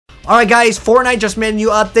Alright guys, Fortnite just made a new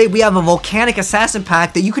update. We have a Volcanic Assassin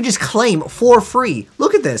pack that you can just claim for free.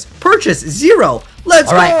 Look at this. Purchase 0.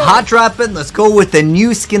 Let's go! Alright, hot dropping. Let's go with the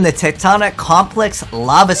new skin, the Tectonic Komplex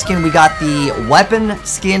Lava skin. We got the weapon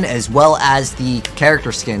skin as well as the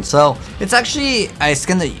character skin. So, it's actually a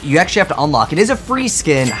skin that you actually have to unlock. It is a free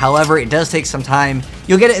skin, however, it does take some time.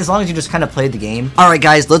 You'll get it as long as you just kind of play the game. Alright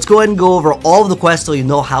guys, let's go ahead and go over all of the quests so you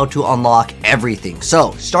know how to unlock everything.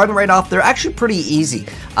 So, starting right off, they're actually pretty easy.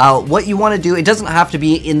 What you want to do, it doesn't have to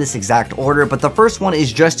be in this exact order, but the first one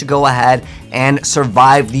is just to go ahead and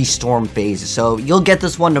survive the storm phases. So you'll get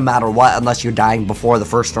this one no matter what, unless you're dying before the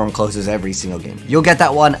first storm closes every single game. You'll get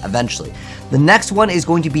that one eventually. The next one is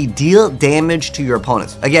going to be deal damage to your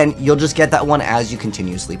opponents. Again, you'll just get that one as you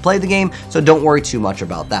continuously play the game, so don't worry too much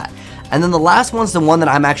about that. And then the last one's the one that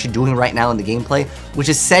I'm actually doing right now in the gameplay, which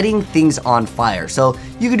is setting things on fire. So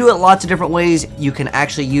you can do it lots of different ways. You can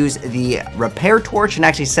actually use the repair torch and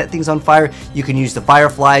actually set things on fire. You can use the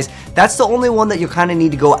fireflies. That's the only one that you kind of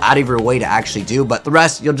need to go out of your way to actually do. But the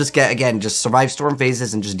rest, you'll just get, again, just survive storm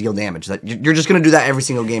phases and just deal damage. You're just going to do that every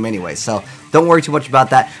single game anyway. So don't worry too much about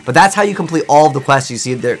that. But that's how you complete all of the quests. You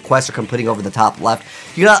see the quests are completing over the top left.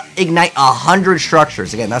 You gotta ignite 100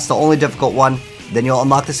 structures. Again, that's the only difficult one. Then you'll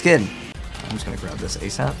unlock the skin. I'm just gonna grab this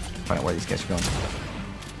ASAP. Find out where these guys are going.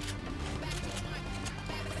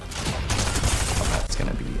 Oh, that's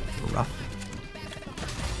gonna be rough.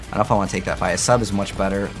 I don't know if I want to take that fight. A sub is much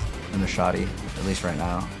better than the shoddy, at least right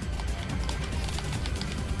now.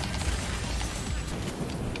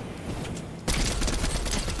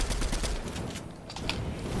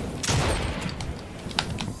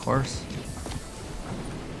 Of course.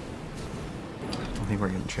 I don't think we're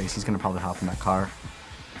getting Trace. He's gonna probably hop in that car.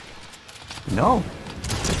 No.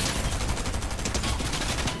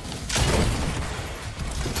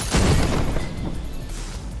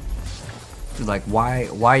 Dude, like, why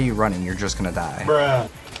are you running? You're just gonna die. Bruh.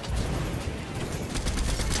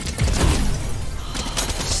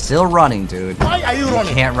 Still running, dude. Why are you running?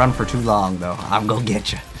 You can't run for too long, though. I'm gonna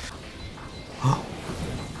get you.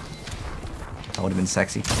 That would have been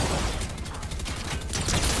sexy.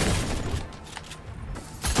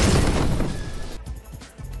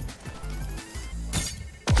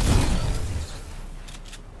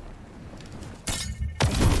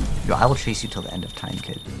 Yo, I will chase you till the end of time,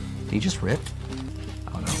 kid. Did he just rip?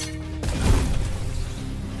 Oh no.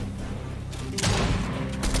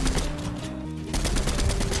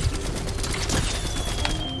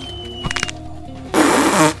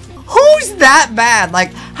 Who's that bad?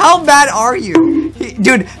 Like, how bad are you?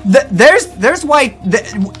 Dude, there's why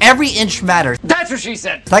every inch matters. That's what she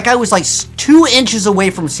said. That guy was like 2 inches away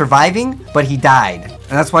from surviving, but he died.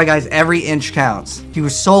 And that's why, guys, every inch counts. He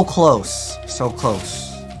was so close. So close.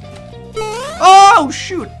 Oh,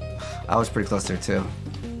 shoot. I was pretty close there, too.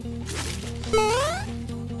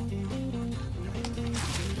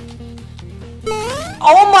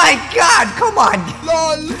 Oh my god, come on.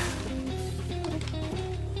 LOL.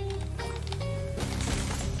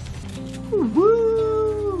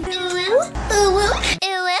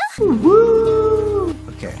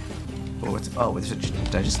 Okay. Oh,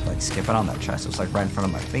 did I just like skip it on that chest? It was like right in front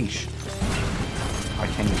of my face. I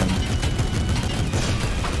can't even.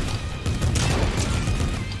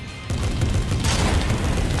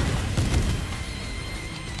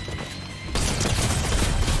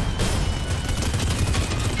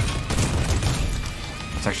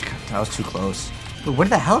 That was too close. But where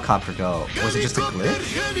did the helicopter go? Was it just a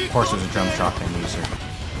glitch? Of course it was a drum shotgun user.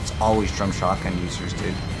 It's always drum shotgun users,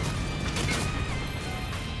 dude.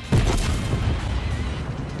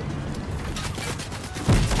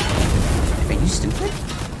 Are you stupid?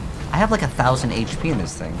 I have like 1,000 HP in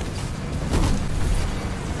this thing.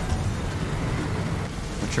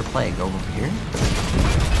 What's your play? Go over here?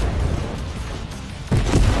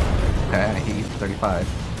 Okay, I hit you for 35.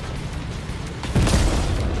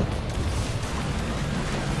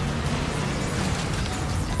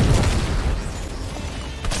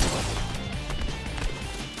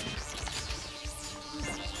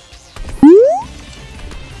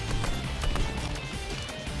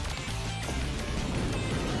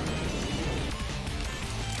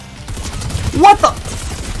 What the?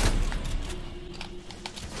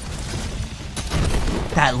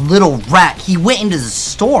 That little rat, he went into the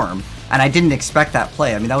storm, and I didn't expect that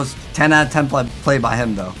play. I mean, that was 10 out of 10 play by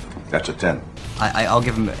him, though. That's a 10. I'll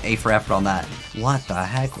give him an A for effort on that. What the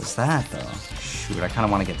heck was that, though? Shoot, I kind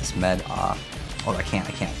of want to get this med off. Oh, I can't.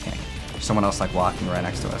 There's someone else, like, walking right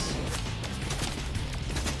next to us.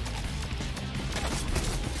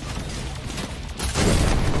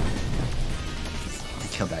 I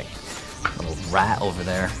killed that little rat over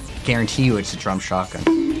there. Guarantee you it's a drum shotgun.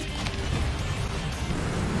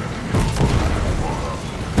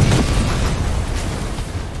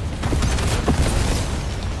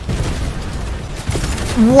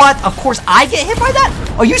 What? Of course I get hit by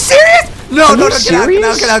that? Are you serious? No, no, no,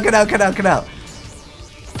 get out.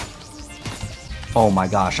 Oh my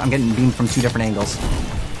gosh, I'm getting beamed from 2 different angles.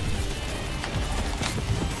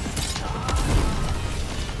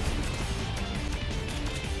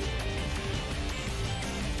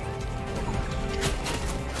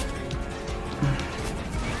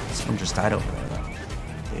 Someone just died over there though.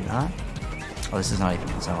 Did he not? Oh, this is not even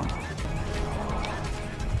his own.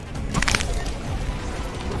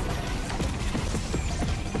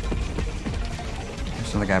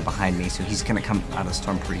 There's another guy behind me, so he's gonna come out of the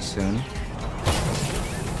storm pretty soon.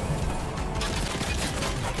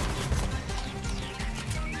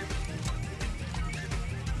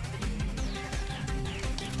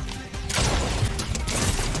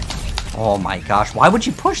 Oh my gosh, why would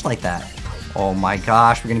you push like that? Oh my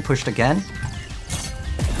gosh, we're getting pushed again?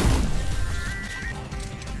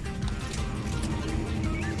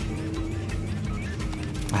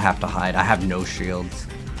 I have to hide. I have no shields.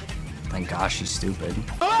 Thank gosh she's stupid.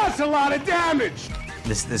 Oh, that's a lot of damage!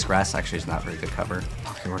 This grass actually is not very good cover.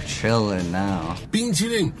 Okay, we're chilling now.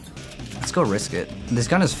 Let's go risk it. This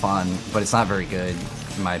gun is fun, but it's not very good,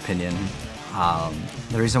 in my opinion.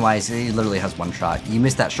 The reason why is it literally has 1 shot. You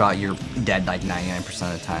miss that shot, you're dead like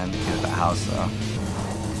 99% of the time. Get at that house though.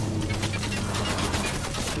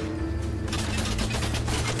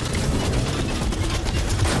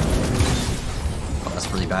 Oh,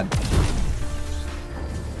 that's really bad.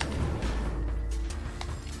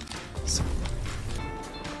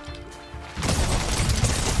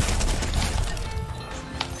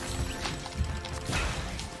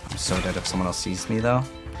 I'm so dead if someone else sees me though.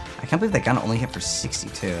 I can't believe that gun only hit for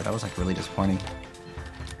 62. That was like really disappointing.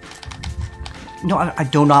 No, I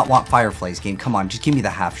do not want Fireflies game. Come on, just give me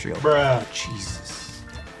the half shield. Bruh. Jesus.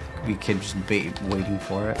 We kid just waiting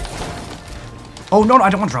for it. Oh no,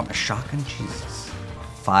 I don't want to drop my shotgun. Jesus.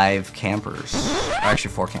 5 campers. Or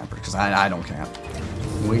actually 4 campers, because I don't camp.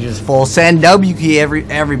 We just full send W key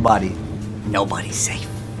everybody. Nobody's safe.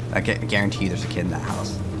 I guarantee you there's a kid in that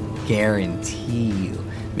house. Guarantee you.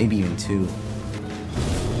 Maybe even 2.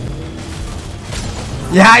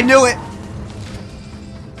 Yeah, I knew it!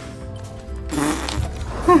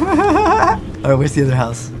 Alright, where's the other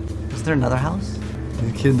house? Is there another house?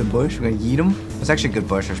 There's a kid in the bush? We're gonna yeet him? It's actually a good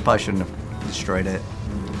bush. I probably shouldn't have destroyed it.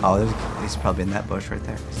 Oh, he's probably in that bush right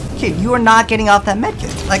there. Kid, you are not getting off that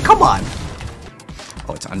medkit. Like, come on!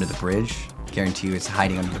 Oh, it's under the bridge? Guarantee you it's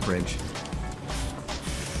hiding under the bridge.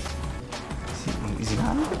 Is he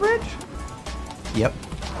not under the bridge? Yep.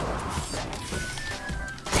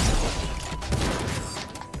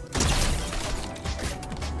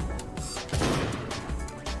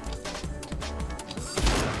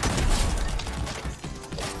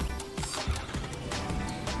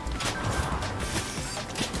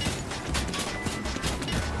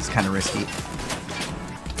 Kind of risky.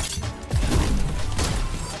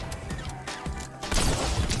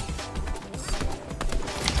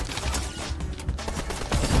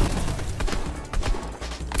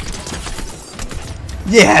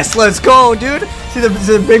 Yes, let's go, dude. See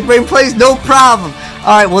the big brain plays, no problem.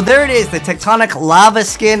 Alright, well there it is, the Tectonic Lava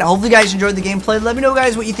skin. Hopefully you guys enjoyed the gameplay. Let me know,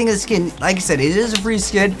 guys, what you think of the skin. Like I said, it is a free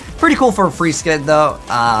skin. Pretty cool for a free skin, though.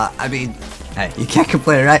 I mean, hey, you can't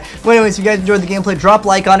complain, right? Well, anyways, if you guys enjoyed the gameplay, drop a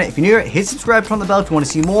like on it. If you're new here, hit subscribe, turn on the bell if you want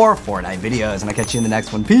to see more Fortnite videos. And I'll catch you in the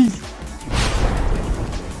next one. Peace.